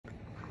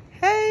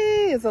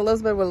it's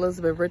Elizabeth with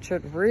Elizabeth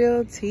Richard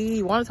Realty.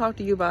 I want to talk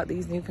to you about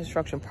these new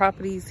construction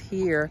properties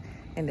here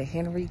in the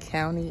Henry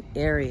County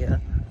area.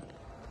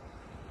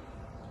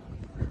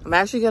 I'm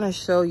actually going to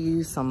show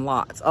you some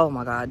lots. Oh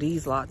my God,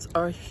 these lots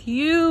are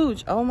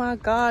huge. Oh my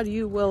God,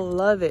 you will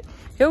love it.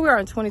 Here we are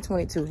in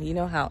 2022. You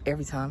know how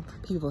every time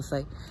people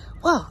say,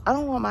 well, I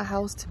don't want my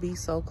house to be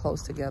so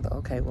close together.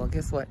 Okay, well,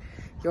 guess what?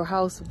 Your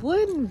house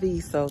wouldn't be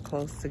so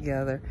close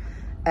together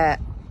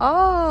at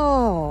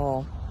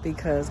all,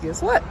 because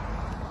guess what?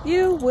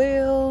 You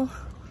will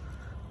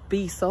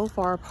be so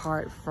far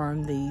apart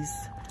from these,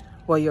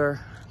 well, your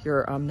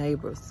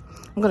neighbors.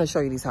 I'm going to show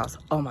you these houses.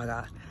 Oh my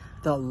God,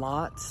 the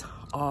lots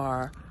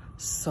are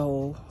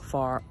so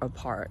far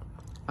apart.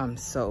 I'm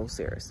so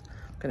serious.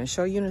 I'm gonna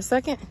show you in a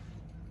second.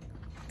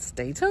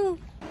 Stay tuned.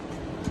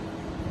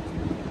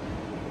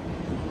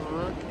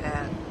 Look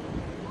at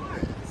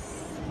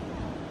this.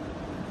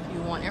 If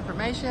you want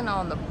information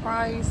on the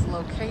price,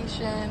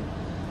 location,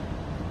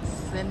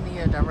 send me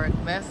a direct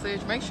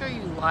message. Make sure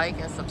you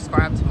like and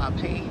subscribe to my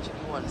page if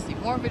you want to see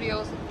more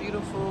videos of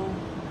beautiful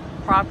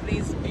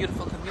properties,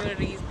 beautiful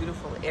communities,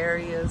 beautiful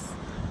areas,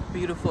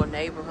 beautiful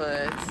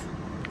neighborhoods.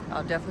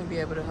 I'll definitely be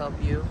able to help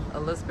you.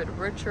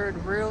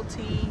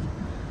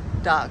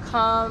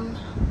 ElizabethRichardRealty.com.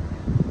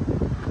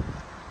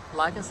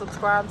 Like and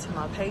subscribe to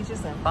my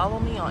pages and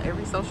follow me on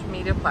every social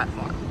media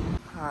platform.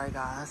 All right,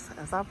 guys,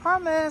 as I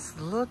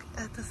promised, look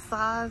at the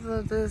size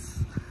of this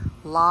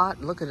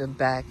lot. Look at the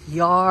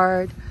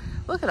backyard.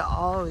 Look at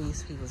all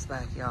these people's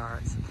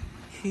backyards.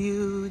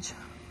 Huge,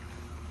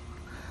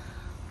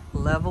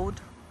 leveled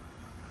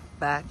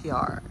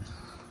backyard.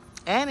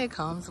 And it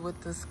comes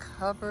with this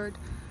covered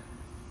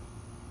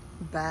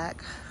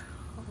back.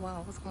 Oh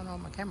wow, what's going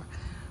on with my camera?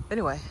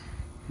 Anyway,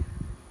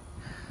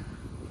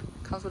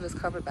 comes with this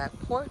covered back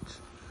porch.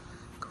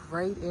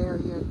 Great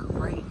area,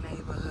 great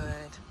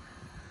neighborhood.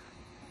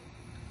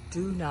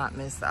 Do not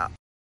miss out.